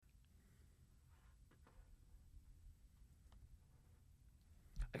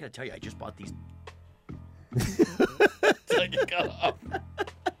got to tell you, I just bought these.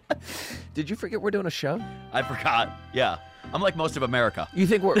 Did you forget we're doing a show? I forgot. Yeah. I'm like most of America. You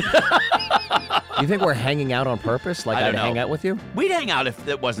think we're hanging out on purpose? Like I'd hang out with you? We'd hang out if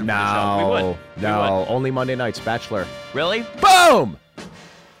it wasn't for the show. We would. No. Only Monday nights, Bachelor. Really? Boom!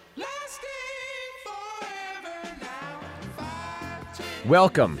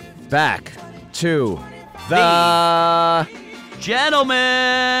 Welcome back to the Gentlemen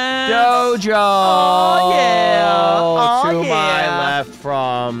Dojo. Oh, yeah. To my left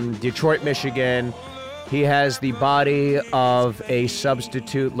from Detroit, Michigan. He has the body of a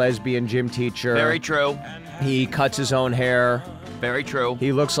substitute lesbian gym teacher. Very true. He cuts his own hair. Very true.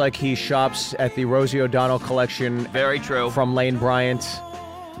 He looks like he shops at the Rosie O'Donnell collection. Very true. From Lane Bryant.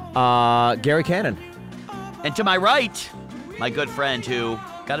 Gary Cannon. And to my right, my good friend who,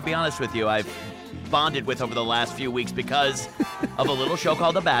 got to be honest with you, I've bonded with over the last few weeks because of a little show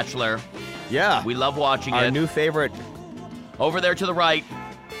called The Bachelor. Yeah. We love watching it. Our new favorite. Over there to the right,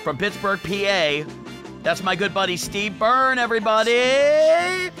 from Pittsburgh, PA, that's my good buddy Steve Byrne,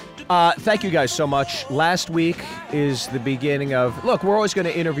 everybody. Thank you guys so much. Last week is the beginning of... Look, we're always going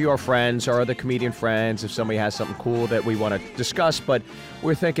to interview our friends, our other comedian friends, if somebody has something cool that we want to discuss, but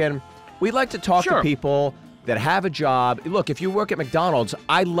we're thinking we'd like to talk to people that have a job. Look, if you work at McDonald's,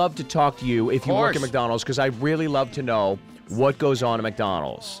 I'd love to talk to you if you work at McDonald's because I really love to know what goes on at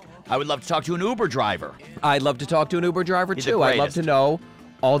McDonald's. I would love to talk to an Uber driver. I'd love to talk to an Uber driver, too. I'd love to know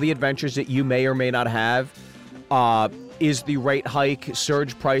all the adventures that you may or may not have. Is the rate hike,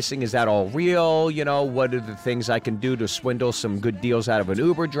 surge pricing, is that all real? You know, what are the things I can do to swindle some good deals out of an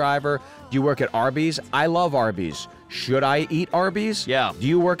Uber driver? Do you work at Arby's? I love Arby's. Should I eat Arby's? Yeah. Do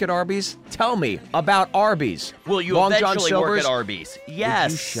you work at Arby's? Tell me about Arby's. Will you eventually work at Arby's?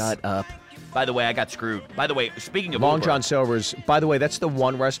 Yes. Would you shut up? By the way, I got screwed. By the way, speaking of Long Uber, John Silver's, by the way, that's the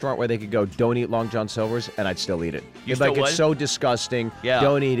one restaurant where they could go, don't eat Long John Silver's, and I'd still eat it. You still would? It's so disgusting. Yeah.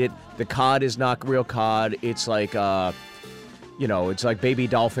 Don't eat it. The cod is not real cod. It's like, it's like baby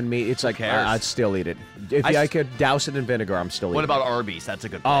dolphin meat. It's like, I'd still eat it. If I could douse it in vinegar, I'm still eating it. What about Arby's? That's a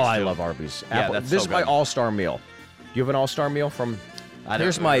good place, I too. love Arby's. Yeah, this is my all-star meal. Do you have an all-star meal from...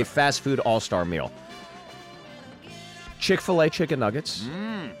 Here's my fast food all-star meal. Chick-fil-A chicken nuggets,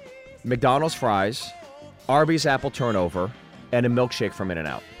 McDonald's fries, Arby's apple turnover, and a milkshake from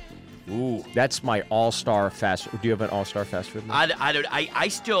In-N-Out. Ooh. That's my all-star fast food. Do you have an all-star fast food meal?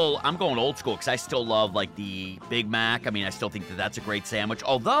 I'm going old school because I still love, like, the Big Mac. I mean, I still think that that's a great sandwich.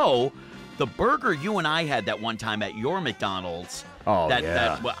 Although, the burger you and I had that one time at your McDonald's. Oh,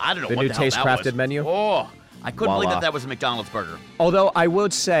 well, I don't know the what new the hell Taste that Crafted was. menu? Oh, I couldn't believe that was a McDonald's burger. Although, I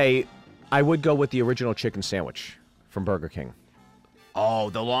would say, I would go with the original chicken sandwich from Burger King. Oh,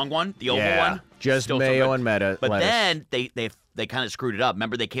 the long one? The oval one? Just Still mayo and lettuce. But then they kind of screwed it up.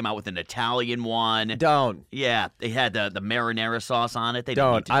 Remember, they came out with an Italian one. Don't. Yeah, they had the marinara sauce on it. They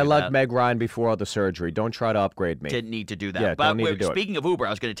didn't need to do I loved that. Meg Ryan before all the surgery. Don't try to upgrade me. Didn't need to do that. Yeah, but don't need to do speaking of Uber, I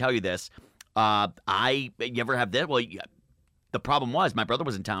was going to tell you this. You ever have this? Well, the problem was my brother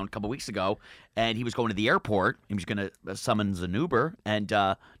was in town a couple weeks ago, and he was going to the airport. He was going to summons an Uber, and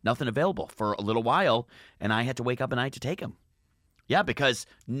nothing available for a little while, and I had to wake up and I had to take him. Yeah, because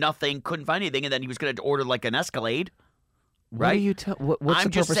couldn't find anything, and then he was going to order like an Escalade. What right? are you what's the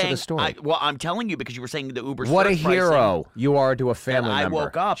purpose of the story? I'm telling you because you were saying the Uber. What a hero you are to a family member. member. I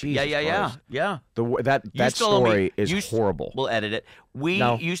woke up. Jesus Yeah. That story is horrible. We'll edit it.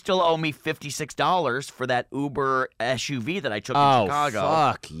 You still owe me $56 for that Uber SUV that I took in Chicago.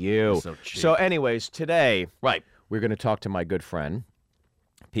 Oh, fuck you. So anyways, today we're going to talk to my good friend,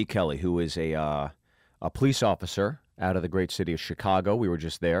 Pete Kelly, who is a police officer out of the great city of Chicago. We were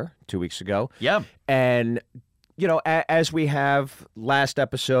just there 2 weeks ago. Yeah. And... You know, as we have last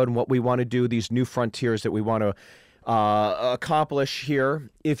episode and what we want to do, these new frontiers that we want to accomplish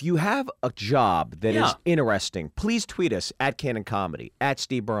here, if you have a job that is interesting, please tweet us at Cannon Comedy, at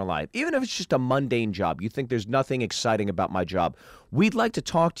Steve Byrne Live. Even if it's just a mundane job, you think there's nothing exciting about my job, we'd like to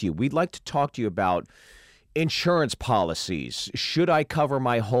talk to you. We'd like to talk to you about insurance policies. Should I cover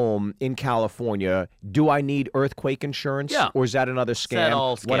my home in California? Do I need earthquake insurance? Yeah. Or is that another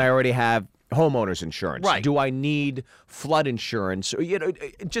scam when I already have homeowners insurance? Right. Do I need flood insurance? You know,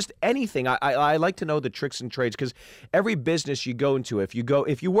 just anything. I like to know the tricks and trades because every business you go into, if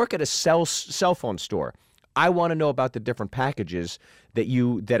you work at a cell phone store, I want to know about the different packages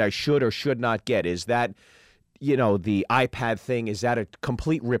that I should or should not get. Is that, the iPad thing, is that a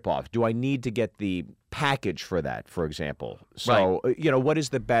complete ripoff? Do I need to get the package for that, for example? So, what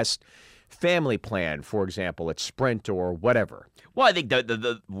is the best family plan, for example, at Sprint or whatever. Well, I think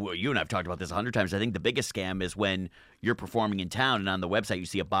well, you and I've talked about this 100 times. I think the biggest scam is when you're performing in town and on the website you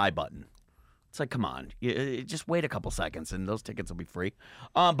see a buy button. It's like, come on, just wait a couple seconds and those tickets will be free.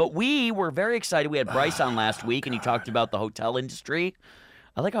 But we were very excited. We had Bryce on last week, and he talked about the hotel industry.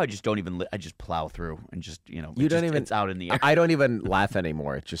 I like how I just don't even. I just plow through and just it's out in the air. I don't even laugh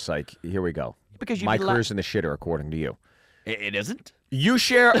anymore. It's just like, here we go. Because my career's in the shitter, according to you. It isn't. You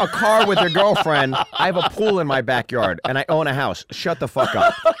share a car with your girlfriend. I have a pool in my backyard, and I own a house. Shut the fuck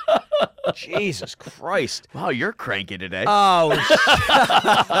up. Jesus Christ. Wow, you're cranky today. Oh,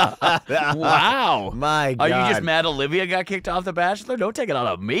 wow. My God. Are you just mad Olivia got kicked off The Bachelor? Don't take it out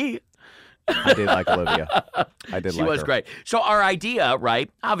on me. I did like Olivia. She was great. So our idea, right,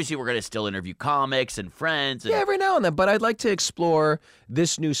 obviously we're going to still interview comics and friends. And... yeah, every now and then. But I'd like to explore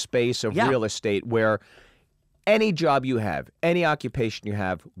this new space of real estate where any job you have, any occupation you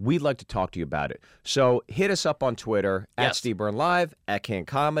have, we'd like to talk to you about it. So hit us up on Twitter, at Steve Byrne Live, at Can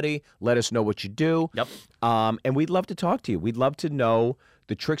Comedy. Let us know what you do. Yep. And we'd love to talk to you. We'd love to know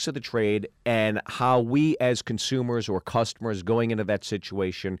the tricks of the trade and how we as consumers or customers going into that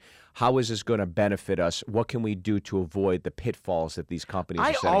situation, how is this going to benefit us? What can we do to avoid the pitfalls that these companies are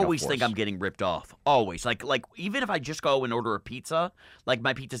setting up for us? I always think I'm getting ripped off. Always. Like even if I just go and order a pizza, like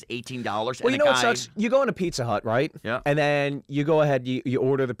my pizza's $18. Well, and you know what sucks? You go into Pizza Hut, right? Yeah. And then you go ahead, you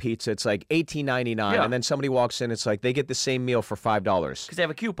order the pizza. It's like $18.99. Yeah. And then somebody walks in, it's like they get the same meal for $5. Because they have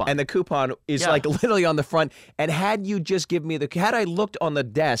a coupon. And the coupon is like literally on the front. And had you just given me had I looked on the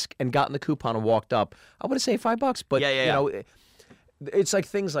desk and gotten the coupon and walked up, I would have saved $5. But, you know, it's like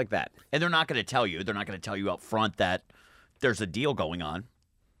things like that. And they're not going to tell you. They're not going to tell you up front that there's a deal going on.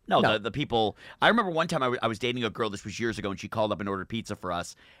 No. The people. I remember one time I was dating a girl. This was years ago, and she called up and ordered pizza for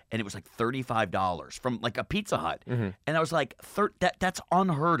us, and it was like $35 from like a Pizza Hut. Mm-hmm. And I was like, that's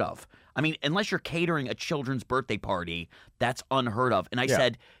unheard of. I mean, unless you're catering a children's birthday party, that's unheard of. And I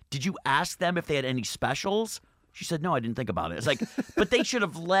said, did you ask them if they had any specials? She said, no, I didn't think about it. It's like, but they should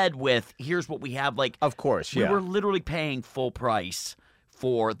have led with, here's what we have. Like, of course, we were literally paying full price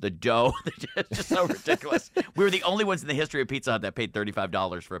for the dough. It's just so ridiculous. We were the only ones in the history of Pizza Hut that paid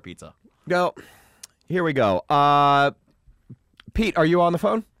 $35 for a pizza. No, here we go. Pete, are you on the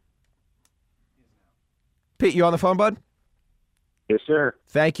phone? Pete, you on the phone, bud? Yes, sir.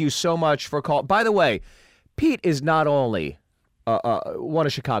 Thank you so much for calling. By the way, Pete is not only one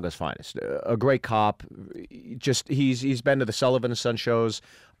of Chicago's finest, a great cop. Just he's been to the Sullivan and Son shows.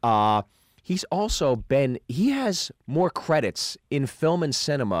 He's also he has more credits in film and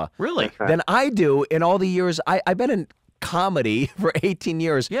cinema Really? than I do in all the years. I've been in comedy for 18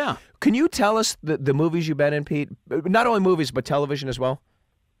 years. Yeah. Can you tell us the movies you've been in, Pete? Not only movies, but television as well?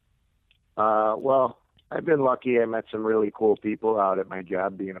 Well, I've been lucky. I met some really cool people out at my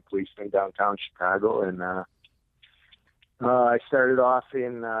job being a policeman downtown Chicago, and I started off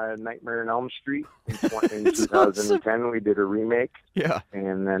in Nightmare on Elm Street in 2010. Awesome. We did a remake. Yeah.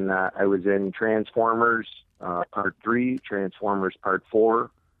 And then I was in Transformers Part 3, Transformers Part 4.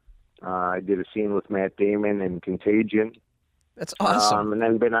 I did a scene with Matt Damon in Contagion. That's awesome. And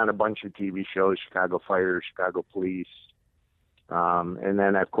then been on a bunch of TV shows, Chicago Fire, Chicago Police. And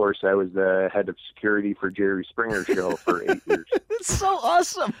then, of course, I was the head of security for Jerry Springer's show for 8 years. It's so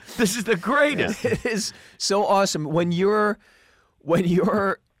awesome. This is the greatest. It is so awesome. When you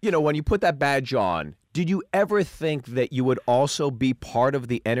put that badge on, did you ever think that you would also be part of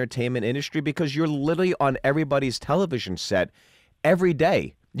the entertainment industry? Because you're literally on everybody's television set every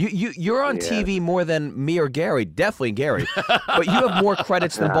day. You're on TV more than me or Gary, definitely Gary, but you have more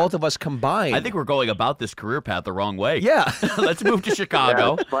credits than both of us combined. I think we're going about this career path the wrong way. Yeah. Let's move to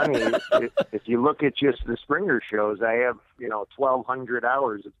Chicago. Yeah, it's funny. If you look at just the Springer shows, I have 1,200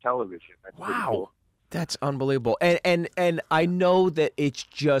 hours of television. That's pretty cool. That's unbelievable. And I know that it's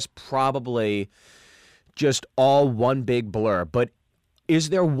just probably just all one big blur, but is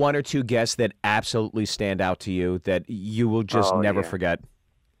there one or two guests that absolutely stand out to you that you will just never forget?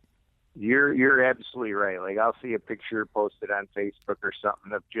 You're absolutely right. Like, I'll see a picture posted on Facebook or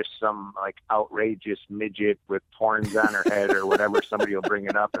something of just some like outrageous midget with horns on her head or whatever. Somebody will bring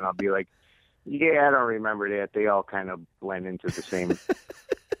it up, and I'll be like, "Yeah, I don't remember that." They all kind of blend into the same.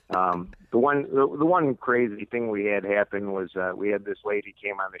 The one crazy thing we had happen was we had this lady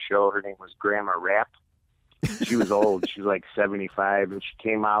came on the show. Her name was Grandma Rap. She was old. She was like 75, and she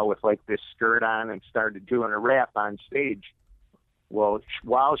came out with like this skirt on and started doing a rap on stage. Well,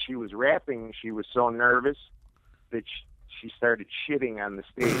 while she was rapping, she was so nervous that she started shitting on the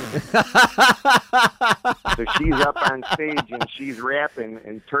stage. So she's up on stage and she's rapping,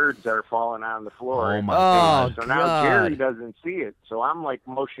 and turds are falling on the floor. Oh, my God. So now Jerry doesn't see it. So I'm like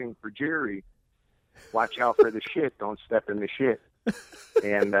motioning for Jerry, watch out for the shit, don't step in the shit.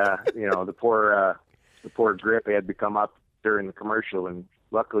 And the poor grip had to come up during the commercial, and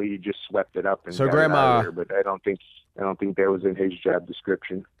luckily he just swept it up and So got Grandma, it out of there, but I don't think that was in his job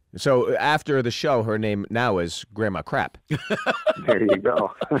description. So after the show, her name now is Grandma Crap. There you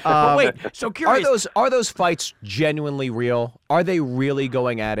go. Wait, so curious. Are those fights genuinely real? Are they really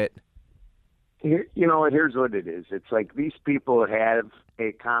going at it? Here's what it is. It's like these people have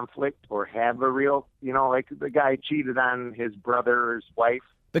a conflict or have a real, like the guy cheated on his brother or his wife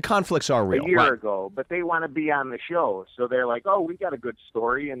The conflicts are real. a year ago, but they want to be on the show. So they're like, oh, we got a good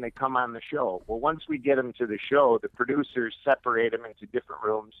story, and they come on the show. Well, once we get them to the show, the producers separate them into different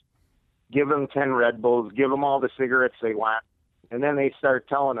rooms, give them 10 Red Bulls, give them all the cigarettes they want, and then they start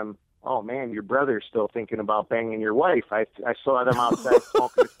telling them, oh, man, your brother's still thinking about banging your wife. I saw them outside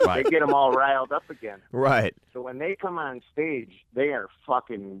smoking. Right. They get them all riled up again. Right. So when they come on stage, they are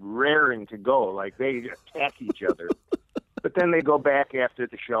fucking raring to go. Like, they attack each other. But then they go back after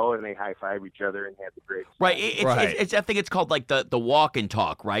the show and they high-five each other and have the great time. Right. I think it's called like the walk and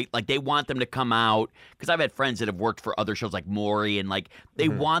talk, right? Like they want them to come out, because I've had friends that have worked for other shows like Maury, and like they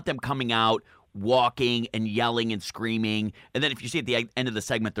want them coming out, walking and yelling and screaming. And then if you see at the end of the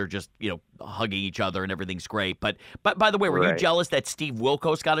segment, they're just, hugging each other and everything's great. But by the way, were you jealous that Steve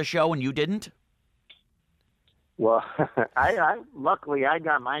Wilkos got a show and you didn't? Well, luckily I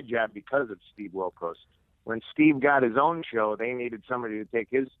got my job because of Steve Wilkos. When Steve got his own show, they needed somebody to take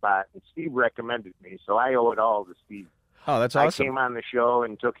his spot, and Steve recommended me, so I owe it all to Steve. Oh, that's awesome. I came on the show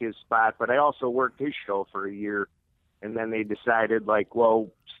and took his spot, but I also worked his show for a year, and then they decided, like, well,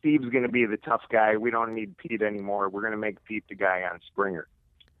 Steve's going to be the tough guy. We don't need Pete anymore. We're going to make Pete the guy on Springer.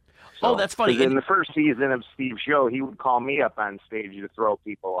 So, that's funny. In the first season of Steve's show, he would call me up on stage to throw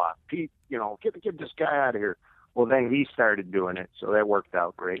people off. Pete, get this guy out of here. Well, then he started doing it, so that worked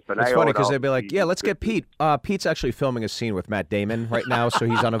out great. But it's funny because they'd be like, yeah, let's get Pete. Pete's actually filming a scene with Matt Damon right now, so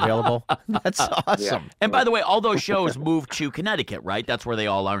he's unavailable. That's awesome. Yeah. And by the way, all those shows moved to Connecticut, right? That's where they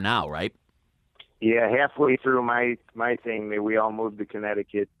all are now, right? Yeah, halfway through my thing, we all moved to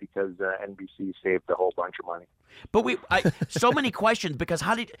Connecticut because NBC saved a whole bunch of money. But so many questions, because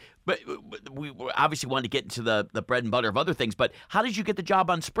we obviously wanted to get into the bread and butter of other things, but how did you get the job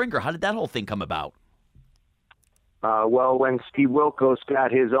on Springer? How did that whole thing come about? Well, when Steve Wilkos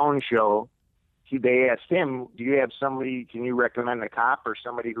got his own show, they asked him, do you have somebody, can you recommend a cop or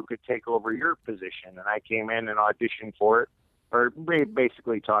somebody who could take over your position? And I came in and auditioned for it, or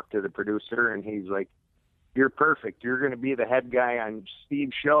basically talked to the producer, and he's like, you're perfect. You're going to be the head guy on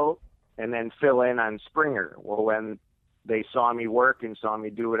Steve's show and then fill in on Springer. Well, when they saw me work and saw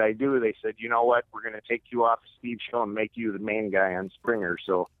me do what I do, they said, you know what, we're going to take you off Steve's show and make you the main guy on Springer.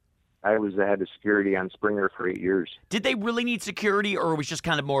 So I was the head of security on Springer for 8 years. Did they really need security, or it was just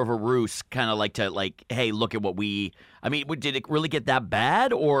kind of more of a ruse, kind of like hey, look at what did it really get that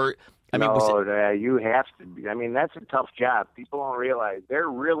bad? Or, you have to be. I mean, that's a tough job. People don't realize they're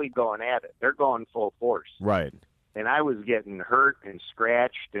really going at it. They're going full force. Right. And I was getting hurt and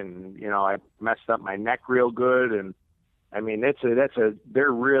scratched, and, I messed up my neck real good. And, I mean,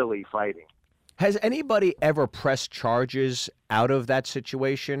 they're really fighting. Has anybody ever pressed charges out of that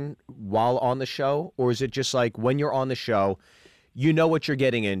situation while on the show? Or is it just like when you're on the show, you know what you're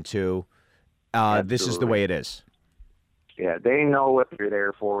getting into, this is the way it is? Yeah, they know what they're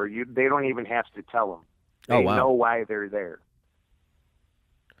there for. They don't even have to tell them. They know why they're there.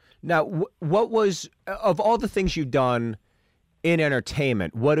 Now, what was, of all the things you've done in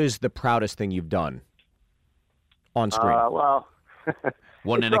entertainment, what is the proudest thing you've done on screen?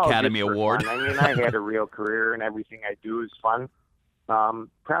 Won an Academy Award. I mean, I had a real career, and everything I do is fun.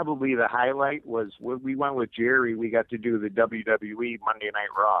 Probably the highlight was when we went with Jerry. We got to do the WWE Monday Night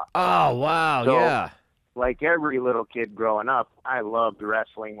Raw. Oh, wow, so, yeah. Like every little kid growing up, I loved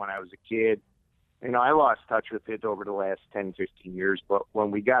wrestling when I was a kid. I lost touch with it over the last 10, 15 years, but when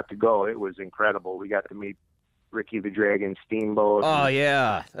we got to go, it was incredible. We got to meet Ricky the Dragon Steamboat. Oh,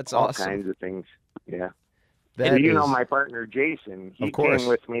 yeah, that's all awesome. All kinds of things, yeah. That and my partner, Jason, he came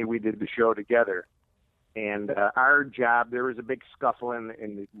with me. We did the show together. And our job, there was a big scuffle in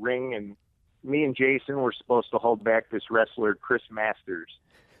the ring, and me and Jason were supposed to hold back this wrestler, Chris Masters.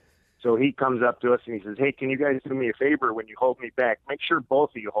 So he comes up to us and he says, hey, can you guys do me a favor when you hold me back? Make sure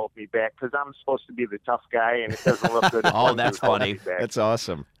both of you hold me back, because I'm supposed to be the tough guy, and it doesn't look good. Oh, that's funny. That's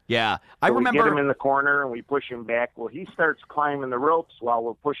awesome. Yeah. I remember. We get him in the corner, and we push him back. Well, he starts climbing the ropes while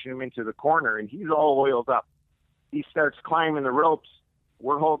we're pushing him into the corner, and he's all oiled up. he starts climbing the ropes.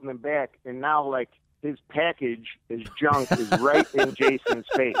 We're holding him back, and now like his package, his junk is right in Jason's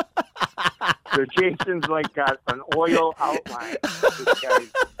face. So Jason's like got an oil outline of this guy's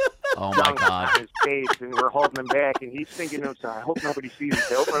junk on his face, and we're holding him back, and he's thinking to himself, I hope nobody sees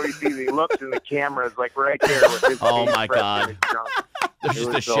it. I hope nobody sees it. He looks, and the camera is like right there with his Oh face my God. in his junk. There's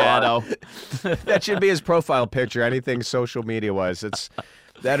just a so shadow. That should be his profile picture. Anything social media wise,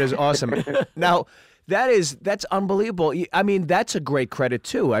 that is awesome. Now, that's unbelievable. I mean, that's a great credit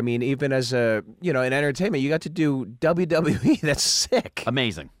too. I mean, even as in entertainment, you got to do WWE. That's sick.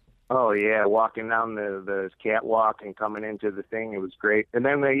 Amazing. Oh yeah, walking down the catwalk and coming into the thing, it was great. And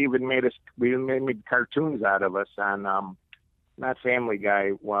then they even made cartoons out of us on not Family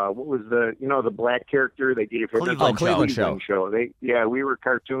Guy. What was the black character they gave him? Cleveland Show. We were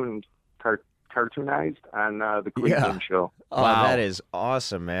cartoonized on the Cleveland Show. Oh, Wow. that is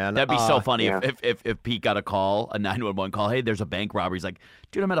awesome, man. That'd be so funny yeah. if Pete got a 911 call. Hey, there's a bank robbery. He's like,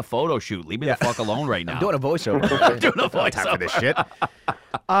 dude, I'm at a photo shoot. Leave me the fuck alone right now. I'm doing a voiceover. Doing a Time for voiceover. this shit.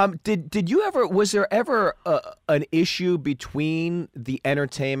 Was there ever an issue between the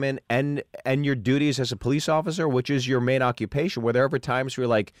entertainment and your duties as a police officer, which is your main occupation? Were there ever times where you're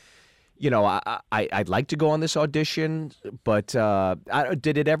like, I'd like to go on this audition, but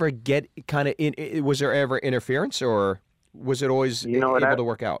did it ever get kind of in? Was there ever interference, or was it always able to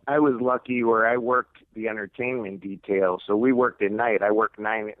work out? I was lucky where I worked the entertainment detail, so we worked at night. I worked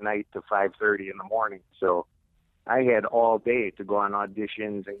 9 at night to 5:30 in the morning, so I had all day to go on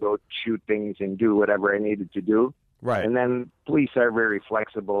auditions and go shoot things and do whatever I needed to do. Right. And then police are very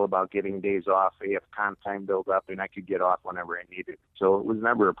flexible about getting days off. They have comp time built up, and I could get off whenever I needed. So it was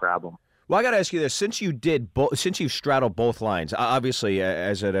never a problem. Well, I got to ask you this: since you straddled both lines, obviously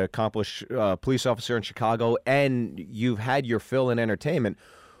as an accomplished police officer in Chicago, and you've had your fill in entertainment,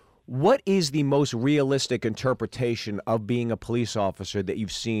 what is the most realistic interpretation of being a police officer that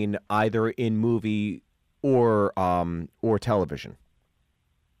you've seen either in movie or television?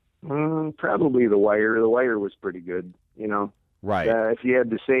 Probably The Wire. The Wire was pretty good, Right. If you had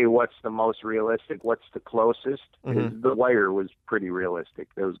to say what's the most realistic, what's the closest, The Wire was pretty realistic.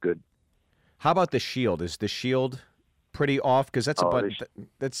 That was good. How about The Shield? Is The Shield pretty off? Because that's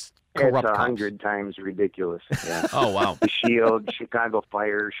that's It's corrupt cops. 100 times ridiculous. Yeah. Oh, wow. The Shield, Chicago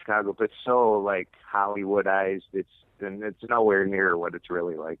Fire, it's so like Hollywoodized. It's nowhere near what it's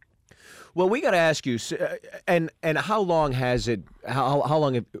really like. Well, we got to ask you, and how long has it? How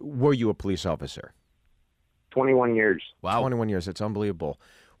long were you a police officer? 21 years. Wow. 21 years. It's unbelievable.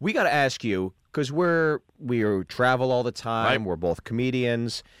 We got to ask you because we travel all the time. Right. We're both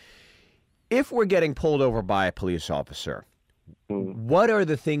comedians. If we're getting pulled over by a police officer, what are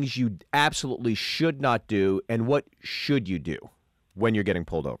the things you absolutely should not do, and what should you do when you're getting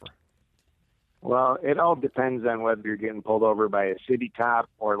pulled over? Well, it all depends on whether you're getting pulled over by a city cop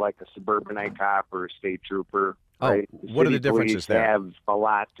or like a suburbanite cop or a state trooper. Oh, right? what are the differences police there? Have a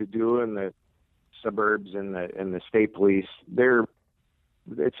lot to do in the suburbs and the state police. They're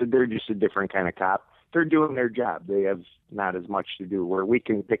just a different kind of cop. They're doing their job. They have not as much to do. Where we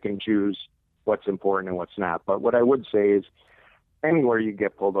can pick and choose what's important and what's not. But what I would say is, anywhere you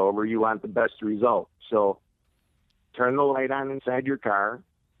get pulled over, you want the best result. So turn the light on inside your car.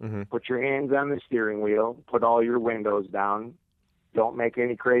 Put your hands on the steering wheel, put all your windows down, don't make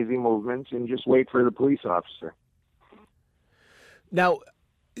any crazy movements, and just wait for the police officer. Now,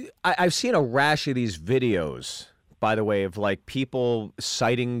 I've seen a rash of these videos, by the way, of like people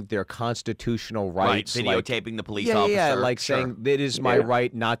citing their constitutional rights. Right, videotaping the police officer. officer. Yeah, like Sure. saying, it is my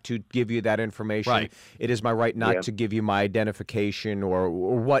right not to give you that information. Right. It is my right not to give you my identification or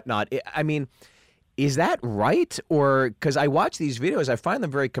whatnot. I mean, is that right? Or because I watch these videos, I find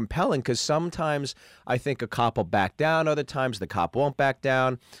them very compelling because sometimes I think a cop will back down. Other times the cop won't back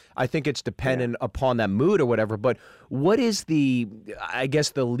down. I think it's dependent upon that mood or whatever. But what is the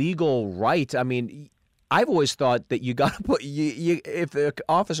legal right? I mean, I've always thought that you got to put, if the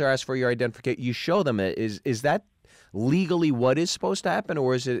officer asks for your identification, you show them it. Is that legally what is supposed to happen?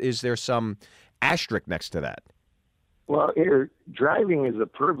 Or is there some asterisk next to that? Well, driving is a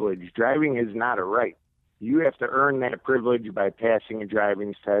privilege. Driving is not a right. You have to earn that privilege by passing a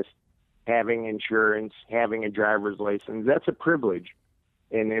driving test, having insurance, having a driver's license. That's a privilege.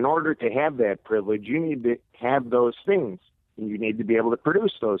 And in order to have that privilege, you need to have those things. And you need to be able to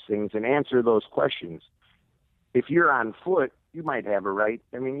produce those things and answer those questions. If you're on foot, you might have a right.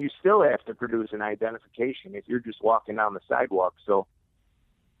 I mean, you still have to produce an identification if you're just walking down the sidewalk. So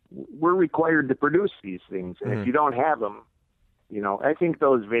we're required to produce these things. And if you don't have them, I think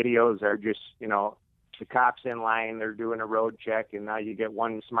those videos are just, the cops in line, they're doing a road check, and now you get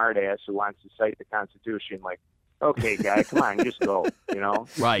one smartass who wants to cite the Constitution. Like, okay, guy, come on, just go.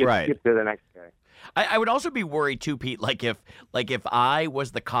 Right. Right. Get to the next guy. I would also be worried too, Pete. Like if I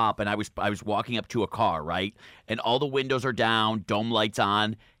was the cop and I was walking up to a car, right, and all the windows are down, dome lights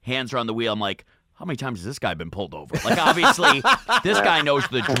on, hands are on the wheel. I'm like, how many times has this guy been pulled over? Like, obviously, this guy knows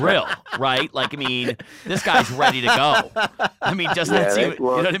the drill, right? Like, I mean, this guy's ready to go. I mean, doesn't that seem, you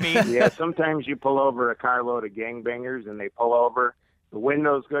know what I mean? Yeah, sometimes you pull over a carload of gangbangers and they pull over, the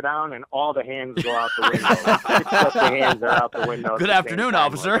windows go down, and all the hands go out the window. 6 of the hands are out the window. Good afternoon,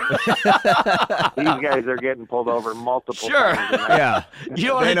 officer. These guys are getting pulled over multiple Sure. times. Yeah. You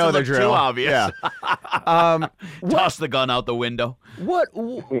don't They want know it to the look drill. too obvious. Yeah. Toss the gun out the window.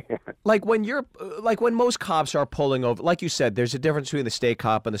 Like when most cops are pulling over, like you said, there's a difference between the state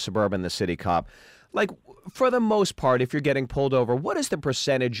cop and the suburban and the city cop. Like, for the most part, if you're getting pulled over, what is the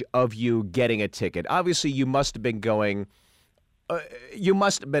percentage of you getting a ticket? Obviously, you must have been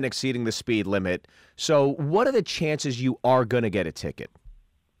exceeding the speed limit. So what are the chances you are going to get a ticket?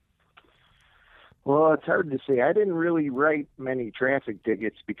 Well, it's hard to say. I didn't really write many traffic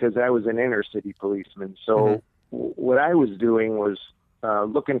tickets because I was an inner city policeman. So what I was doing was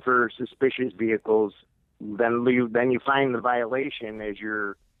looking for suspicious vehicles. Then you find the violation as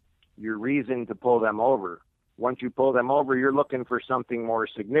your reason to pull them over. Once you pull them over, you're looking for something more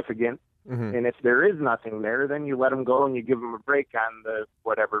significant. And if there is nothing there, then you let them go and you give them a break on the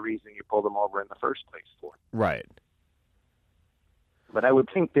whatever reason you pulled them over in the first place for. Right. But I would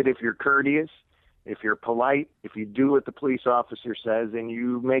think that if you're courteous, if you're polite, if you do what the police officer says and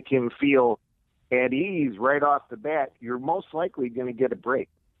you make him feel at ease right off the bat, you're most likely going to get a break.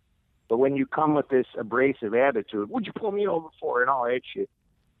 But when you come with this abrasive attitude, what'd you pull me over for and all that shit?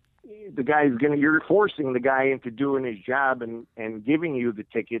 You're forcing the guy into doing his job and giving you the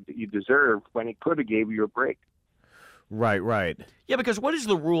ticket that you deserve when he could have gave you a break. Right. Yeah, because what is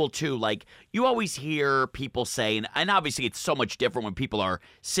the rule, too? Like, you always hear people say, and obviously it's so much different when people are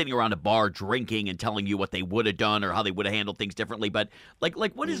sitting around a bar drinking and telling you what they would have done or how they would have handled things differently. But, like,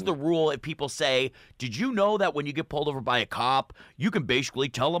 what is the rule if people say, did you know that when you get pulled over by a cop, you can basically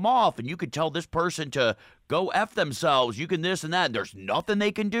tell them off and you can tell this person to go F themselves, you can this and that, and there's nothing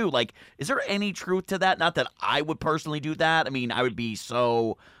they can do? Like, is there any truth to that? Not that I would personally do that. I mean, I would be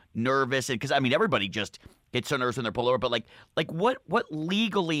so nervous, and because, I mean, everybody just gets so nervous when they're pulled over, but like what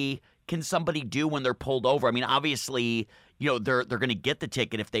legally can somebody do when they're pulled over? I mean, obviously, they're going to get the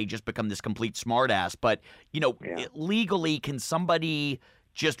ticket if they just become this complete smartass, but legally, can somebody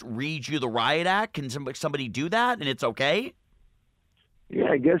just read you the riot act? Can somebody do that and it's okay? Yeah,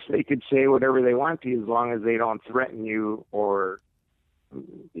 I guess they could say whatever they want to you as long as they don't threaten you or,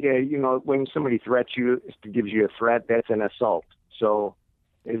 when somebody threats you, gives you a threat, that's an assault. So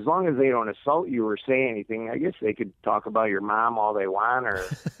as long as they don't assault you or say anything, I guess they could talk about your mom all they want or,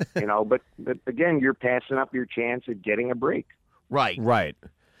 but again, you're passing up your chance at getting a break. Right.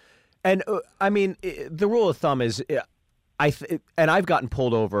 And I mean, the rule of thumb is, and I've gotten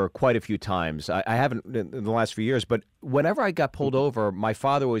pulled over quite a few times. I haven't in the last few years, but whenever I got pulled over, my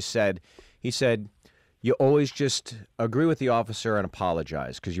father always said, you always just agree with the officer and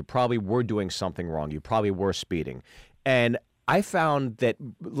apologize because you probably were doing something wrong. You probably were speeding. And I found that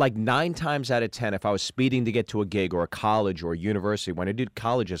like 9 times out of 10, if I was speeding to get to a gig or a college or a university, when I did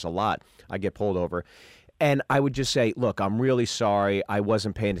colleges a lot, I get pulled over. And I would just say, look, I'm really sorry. I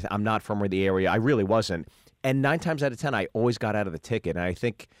wasn't paying attention. I'm not from the area. I really wasn't. And 9 times out of 10, I always got out of the ticket. And I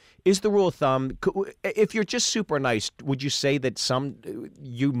think, is the rule of thumb, if you're just super nice, would you say that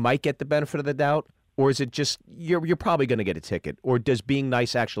you might get the benefit of the doubt? Or is it just, you're probably going to get a ticket? Or does being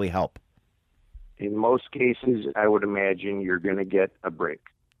nice actually help? In most cases, I would imagine you're going to get a break.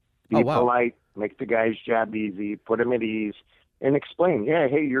 Be polite, make the guy's job easy, put him at ease, and explain,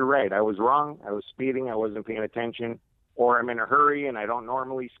 hey, you're right. I was wrong. I was speeding. I wasn't paying attention. Or I'm in a hurry and I don't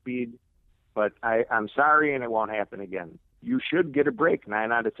normally speed, but I'm sorry and it won't happen again. You should get a break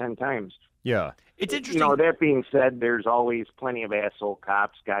 9 out of 10 times. Yeah. It's interesting. That being said, there's always plenty of asshole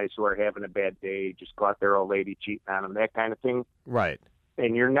cops, guys who are having a bad day, just caught their old lady cheating on them, that kind of thing. Right.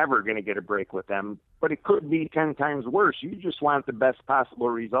 And you're never going to get a break with them. But it could be 10 times worse. You just want the best possible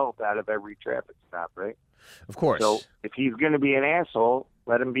result out of every traffic stop, right? Of course. So if he's going to be an asshole,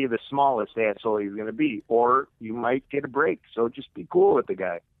 let him be the smallest asshole he's going to be. Or you might get a break. So just be cool with the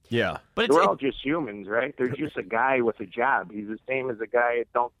guy. Yeah. But we're all just humans, right? There's just a guy with a job. He's the same as a guy at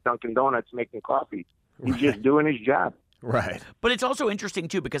Dunkin' Donuts making coffee. He's just doing his job. Right. But it's also interesting,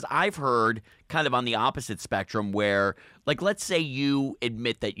 too, because I've heard kind of on the opposite spectrum where, like, let's say you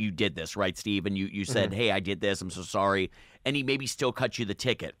admit that you did this, right, Steve? And you said, hey, I did this. I'm so sorry. And he maybe still cuts you the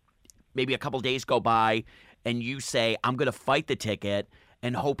ticket. Maybe a couple days go by and you say, I'm going to fight the ticket.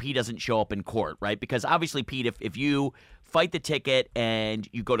 and hope he doesn't show up in court, right? Because obviously, Pete, if you fight the ticket and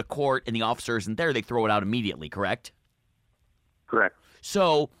you go to court and the officer isn't there, they throw it out immediately, correct? Correct.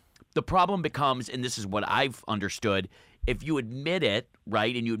 So the problem becomes, and this is what I've understood, if you admit it,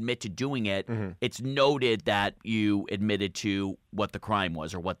 right, and you admit to doing it, it's noted that you admitted to what the crime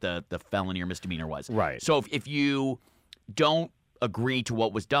was or what the felony or misdemeanor was. Right. So if you don't agree to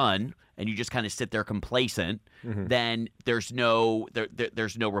what was done and you just kind of sit there complacent, then there's no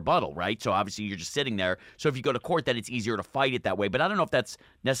there's no rebuttal, right? So obviously you're just sitting there. So if you go to court, then it's easier to fight it that way. But I don't know if that's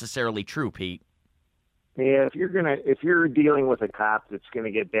necessarily true, Pete. Yeah, if you're dealing with a cop that's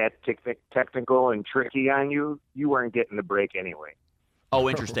gonna get that technical and tricky on you, you weren't getting the break anyway. Oh,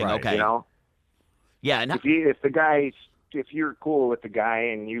 interesting. Right. Okay. You know? Yeah. And If you're cool with the guy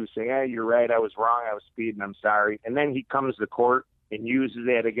and you say, "Hey, you're right, I was wrong, I was speeding, I'm sorry," and then he comes to court and uses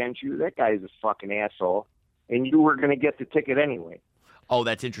that against you, that guy's a fucking asshole, and you were gonna get the ticket anyway. Oh,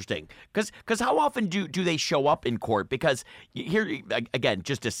 that's interesting. Because how often do they show up in court? Because here, again,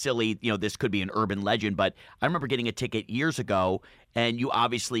 just a silly, this could be an urban legend, but I remember getting a ticket years ago, and you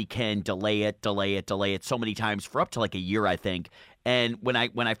obviously can delay it so many times for up to like a year, I think. And when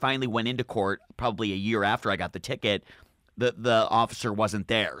I finally went into court, probably a year after I got the ticket, the officer wasn't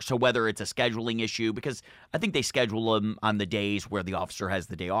there. So whether it's a scheduling issue, because I think they schedule them on the days where the officer has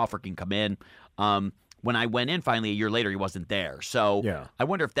the day off or can come in. When I went in finally a year later, he wasn't there. So Yeah. I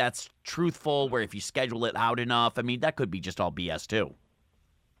wonder if that's truthful, where if you schedule it out enough, I mean, that could be just all BS too.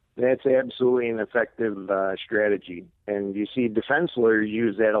 That's absolutely an effective strategy, and you see defense lawyers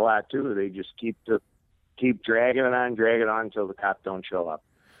use that a lot too. They just keep dragging it on until the cop don't show up.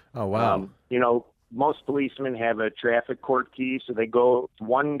 Oh, wow. Most policemen have a traffic court key, so they go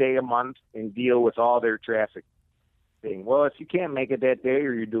one day a month and deal with all their traffic thing. Well, if you can't make it that day,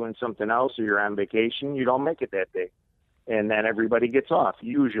 or you're doing something else, or you're on vacation, you don't make it that day, and then everybody gets off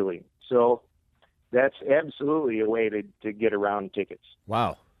usually. So that's absolutely a way to get around tickets.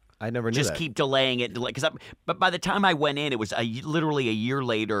 Wow. I never knew Just that. keep delaying it. But by the time I went in, it was literally a year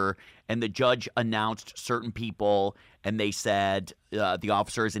later, and the judge announced certain people, and they said, the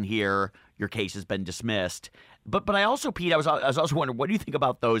officer isn't here, your case has been dismissed. But I also, Pete, I was also wondering, what do you think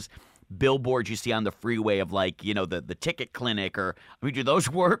about those billboards you see on the freeway of the ticket clinic, or do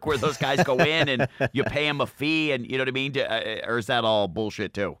those work where those guys go in and you pay them a fee, and you know what I mean? Or is that all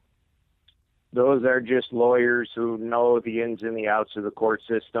bullshit too? Those are just lawyers who know the ins and the outs of the court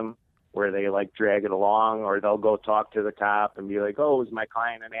system, where they drag it along, or they'll go talk to the cop and be like, "Oh, is my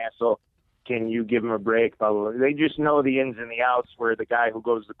client an asshole? Can you give him a break?" Blah, blah, blah. They just know the ins and the outs, where the guy who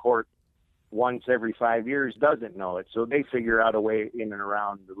goes to court once every 5 years doesn't know it. So they figure out a way in and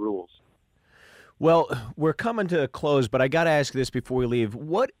around the rules. Well, we're coming to a close, but I got to ask this before we leave.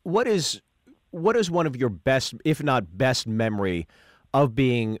 What is one of your best, if not best, memory of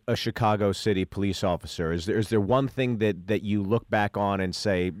being a Chicago City police officer? Is there one thing that you look back on and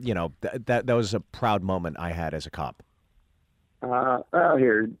say, that was a proud moment I had as a cop?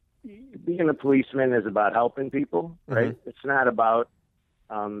 Being a policeman is about helping people, right? It's not about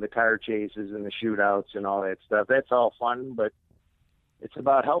the car chases and the shootouts and all that stuff. That's all fun, but it's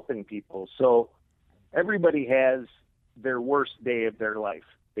about helping people. So everybody has their worst day of their life.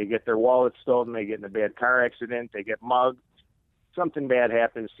 They get their wallet stolen, they get in a bad car accident, they get mugged, something bad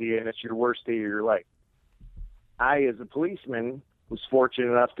happens to you, and it's your worst day of your life. I, as a policeman, was fortunate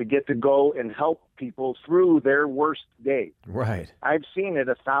enough to get to go and help people through their worst day. Right. I've seen it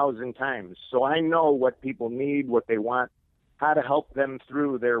 1,000 times, so I know what people need, what they want, how to help them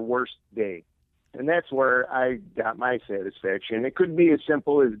through their worst day. And that's where I got my satisfaction. It could be as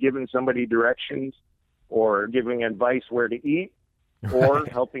simple as giving somebody directions, or giving advice where to eat, or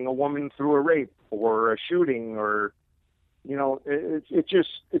helping a woman through a rape or a shooting, or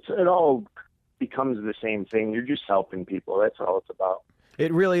it all becomes the same thing. You're just helping people. That's all it's about.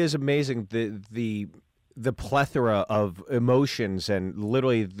 It really is amazing the plethora of emotions, and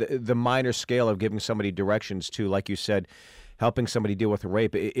literally the minor scale of giving somebody directions to, like you said, helping somebody deal with a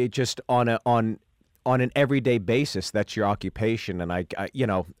rape. It just on an everyday basis, that's your occupation. And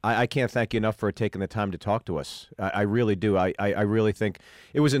I can't thank you enough for taking the time to talk to us. I really do. I really think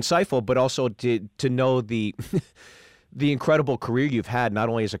it was insightful, but also to know the the incredible career you've had, not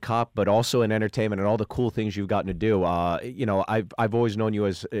only as a cop, but also in entertainment, and all the cool things you've gotten to do. I've always known you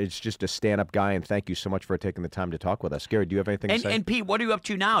as just a stand-up guy, and thank you so much for taking the time to talk with us. Gary, do you have anything to say? And Pete, what are you up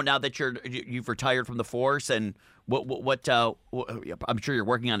to now that you've retired from the force, and what I'm sure you're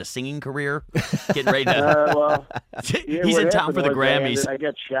working on a singing career, getting ready to. He's in town for the Grammys. I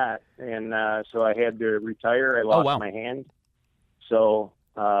got shot, and so I had to retire. I lost my hand, so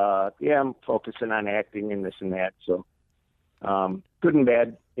I'm focusing on acting and this and that. So good and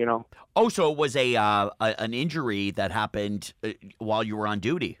bad, you know. Oh, so it was an injury that happened while you were on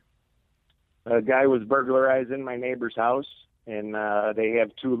duty. A guy was burglarizing my neighbor's house, and they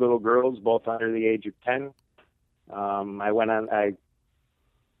have 2 little girls, both under the age of 10. I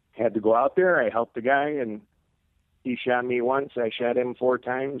had to go out there. I helped the guy, and he shot me once. I shot him 4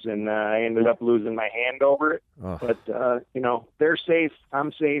 times, and I ended up losing my hand over it. Oh. But, you know, they're safe.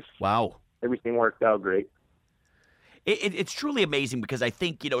 I'm safe. Wow. Everything worked out great. It's truly amazing because I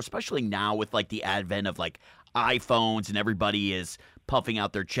think, you know, especially now with like the advent of like iPhones and everybody is puffing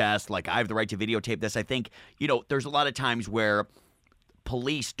out their chest, like I have the right to videotape this. I think, you know, there's a lot of times where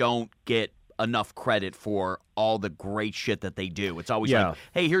police don't get enough credit for all the great shit that they do. It's always like,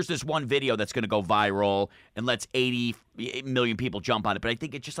 hey, here's this one video that's going to go viral and lets 80 million people jump on it. But I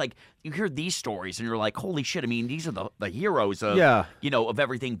think it's just like you hear these stories and you're like, holy shit. I mean, these are the heroes of, you know, of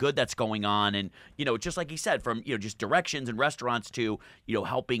everything good that's going on. And, you know, just like he said, from, you know, just directions and restaurants to, you know,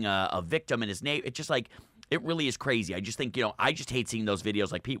 helping a victim and his name. It's just like, it really is crazy. I just think, you know, I just hate seeing those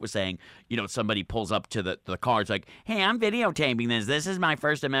videos like Pete was saying, you know, somebody pulls up to the car. It's like, hey, I'm videotaping this. This is my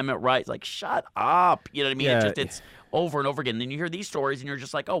First Amendment right. It's like, shut up. You know what I mean? Yeah. It's over and over again. And then you hear these stories and you're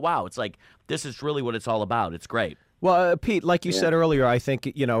just like, oh, wow. It's like, this is really what it's all about. It's great. Well, Pete, like you said earlier, I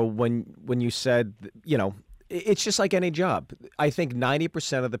think, you know, when you said, you know, it's just like any job. I think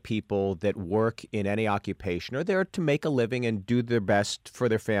 90% of the people that work in any occupation are there to make a living and do their best for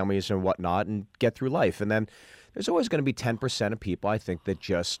their families and whatnot and get through life. And then there's always going to be 10% of people, I think, that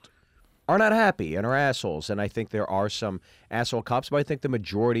just are not happy and are assholes. And I think there are some asshole cops, but I think the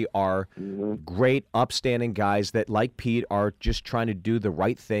majority are great, upstanding guys that, like Pete, are just trying to do the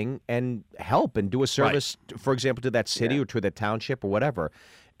right thing and help and do a service, for example, to that city or to the township or whatever.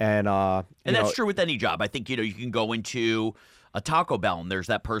 And that's true with any job. I think, you know, you can go into a Taco Bell and there's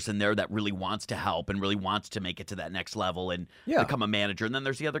that person there that really wants to help and really wants to make it to that next level and become a manager. And then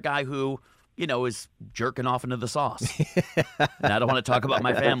there's the other guy who, you know, is jerking off into the sauce. And I don't want to talk about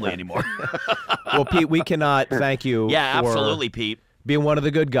my family anymore. Well, Pete, we cannot thank you. Yeah, absolutely, Pete. Being one of the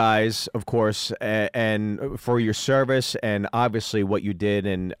good guys, of course, and for your service and obviously what you did.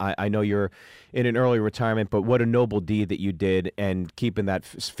 And I know you're in an early retirement, but what a noble deed that you did and keeping that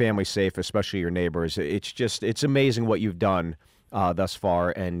family safe, especially your neighbors. It's amazing what you've done thus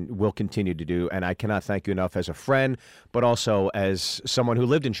far and will continue to do. And I cannot thank you enough as a friend, but also as someone who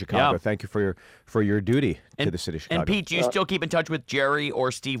lived in Chicago. Thank you for your duty to the city of Chicago. And Pete, do you still keep in touch with Jerry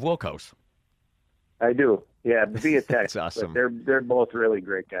or Steve Wilkos? I do. Yeah, via text. That's awesome. They're both really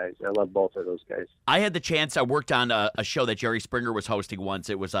great guys. I love both of those guys. I had the chance. I worked on a show that Jerry Springer was hosting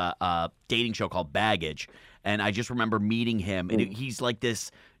once. It was a dating show called Baggage, and I just remember meeting him. And he's like this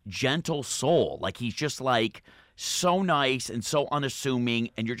gentle soul. Like he's just like so nice and so unassuming.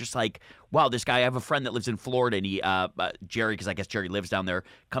 And you're just like, wow, this guy. I have a friend that lives in Florida, and he Jerry, because I guess Jerry lives down there,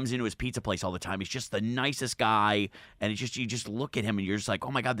 comes into his pizza place all the time. He's just the nicest guy, and it's just you just look at him and you're just like, oh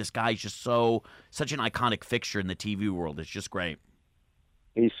my God, this guy's just such an iconic fixture in the TV world. It's just great.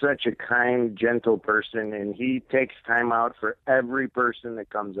 He's such a kind, gentle person, and he takes time out for every person that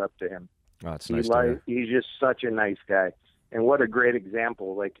comes up to him. Oh, it's nice to hear. He's just such a nice guy, and what a great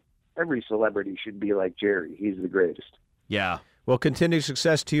example. Like every celebrity should be like Jerry. He's the greatest. Yeah. Well, continued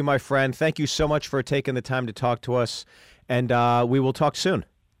success to you, my friend. Thank you so much for taking the time to talk to us, and we will talk soon.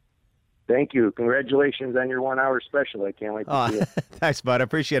 Thank you. Congratulations on your 1 hour special. I can't wait to see it. Thanks, bud. I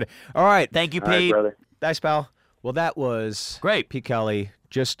appreciate it. All right. Thank you, Pete. All right, brother. Thanks, pal. Well, that was great. Pete Kelly,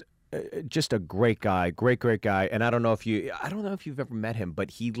 just a great guy, great guy. And I don't know if you've ever met him, but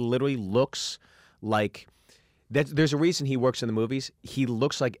he literally looks like there's a reason he works in the movies. He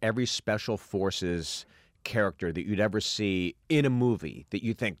looks like every special forces character that you'd ever see in a movie that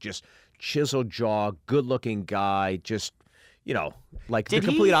you think just chiseled jaw, good looking guy, just, you know, like the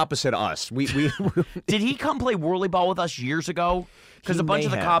complete opposite of us. We Did he come play Whirly Ball with us years ago? Because a bunch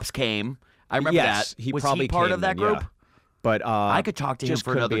of the cops came. I remember that. Was he part of that group? Yeah. But I could talk to him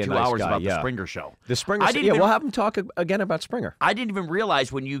for another 2 hours about the Springer Show. The Springer Show. Yeah, we'll have him talk again about Springer. I didn't even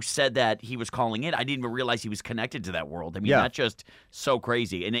realize when you said that he was calling in, I didn't even realize he was connected to that world. I mean, that's just so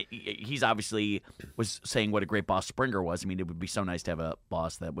crazy. And he's obviously was saying what a great boss Springer was. I mean, it would be so nice to have a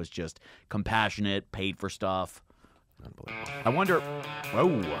boss that was just compassionate, paid for stuff. Unbelievable. I wonder. Oh,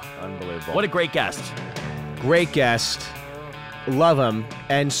 unbelievable. What a great guest. Great guest. Love him.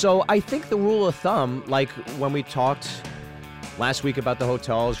 And so I think the rule of thumb, like when we talked last week about the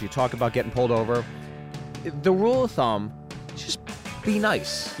hotels, you talk about getting pulled over. The rule of thumb, just be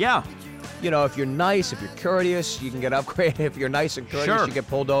nice. Yeah. You know, if you're nice, if you're courteous, you can get upgraded. If you're nice and courteous, you get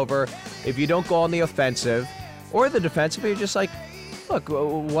pulled over. If you don't go on the offensive or the defensive, you're just like, look,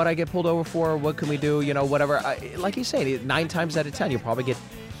 what I get pulled over for, what can we do, whatever. Like he's saying, 9 times out of 10, you probably get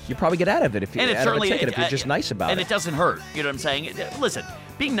out of it if you and out of a ticket if you're just nice about it. And it doesn't hurt. You know what I'm saying? Listen,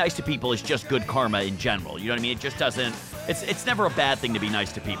 being nice to people is just good karma in general. You know what I mean? It just doesn't. It's never a bad thing to be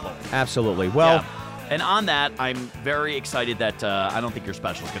nice to people. Absolutely. Well. Yeah. And on that, I'm very excited that I don't think your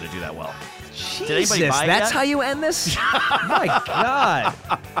special is going to do that well. Jesus, that's how you end this? My God.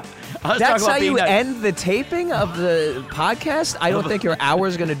 That's how you end the taping of the podcast? I don't think your hour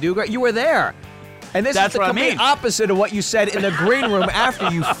is going to do great. You were there. And this is the complete opposite of what you said in the green room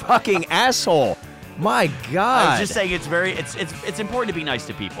after, you fucking asshole. My God. I was just saying it's important to be nice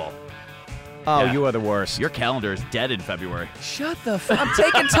to people. Oh, yeah. You are the worst. Your calendar is dead in February. Shut the fuck. I'm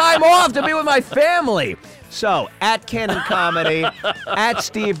taking time off to be with my family. So, at Cannon Comedy, at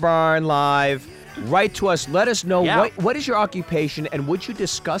Steve Byrne Live, write to us. Let us know what is your occupation, and would you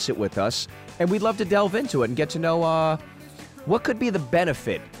discuss it with us? And we'd love to delve into it and get to know what could be the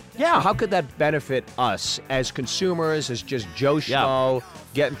benefit. Yeah. How could that benefit us as consumers, as just Joe Schmo,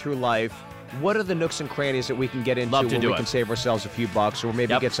 getting through life? What are the nooks and crannies that we can get into where we can save ourselves a few bucks or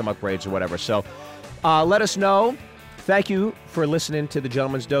maybe get some upgrades or whatever? So let us know. Thank you for listening to the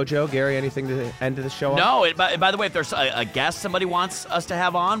Gentleman's Dojo. Gary, anything to end the show on? No. By the way, if there's a guest somebody wants us to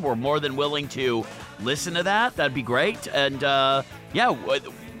have on, we're more than willing to listen to that. That'd be great. And,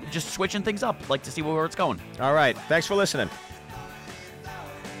 just switching things up. Like to see where it's going. All right. Thanks for listening.